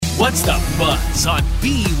What's the buzz on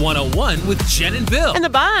B101 with Jen and Bill? And the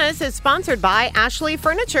buzz is sponsored by Ashley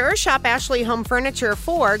Furniture. Shop Ashley Home Furniture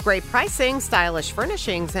for great pricing, stylish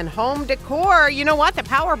furnishings, and home decor. You know what? The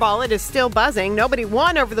Powerball, it is still buzzing. Nobody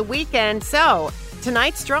won over the weekend. So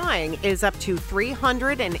tonight's drawing is up to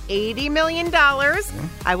 $380 million.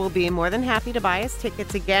 I will be more than happy to buy us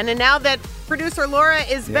tickets again. And now that producer Laura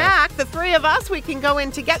is back, the three of us, we can go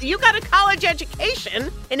in together. You got a college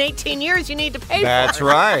education. In 18 years, you need to pay for it. That's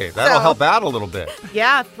right. That'll help out a little bit.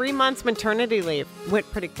 Yeah, 3 months maternity leave. Went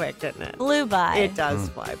pretty quick, didn't it? Flew by. It does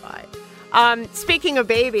fly by. Speaking of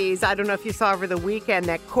babies, I don't know if you saw over the weekend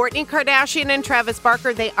that Kourtney Kardashian and Travis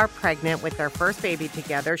Barker, they are pregnant with their first baby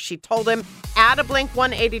together. She told him at a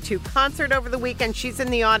Blink-182 concert over the weekend. She's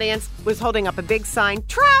in the audience, was holding up a big sign,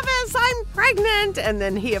 "Travis, I'm pregnant." And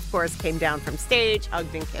then he, of course, came down from stage,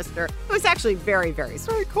 hugged and kissed her. It was actually very, very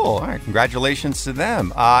sweet. Very cool. All right, congratulations to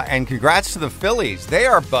them. And congrats to the Phillies. They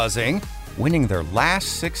are buzzing, winning their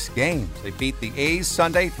last 6 games. They beat the A's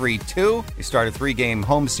Sunday 3-2. They start a 3-game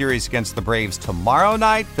home series against the Braves tomorrow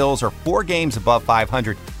night. Phils are 4 games above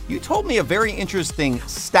 500. You told me a very interesting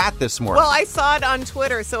stat this morning. Well, I saw it on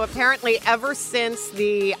Twitter. So apparently ever since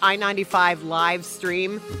the I-95 live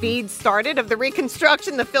stream feed started of the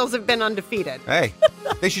reconstruction, the Phils have been undefeated. Hey,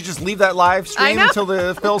 they should just leave that live stream until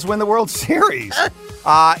the Phils win the World Series.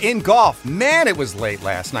 In golf, man, it was late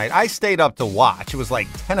last night. I stayed up to watch. It was like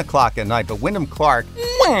 10 o'clock at night, but Wyndham Clark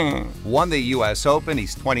won the U.S. Open.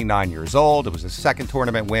 He's 29 years old. It was his second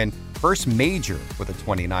tournament win. First major with a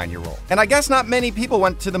 29-year-old. And I guess not many people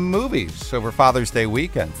went to the movies over Father's Day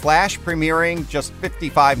weekend. Flash premiering just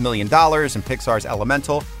 $55 million, and Pixar's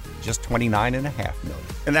Elemental just $29.5 million.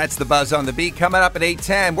 And that's the buzz on the beat. Coming up at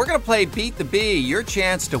 8:10, we're going to play Beat the Bee, your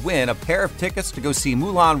chance to win a pair of tickets to go see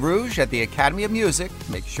Moulin Rouge at the Academy of Music.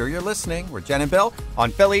 Make sure you're listening. We're Jen and Bill on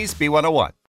Phillies B101.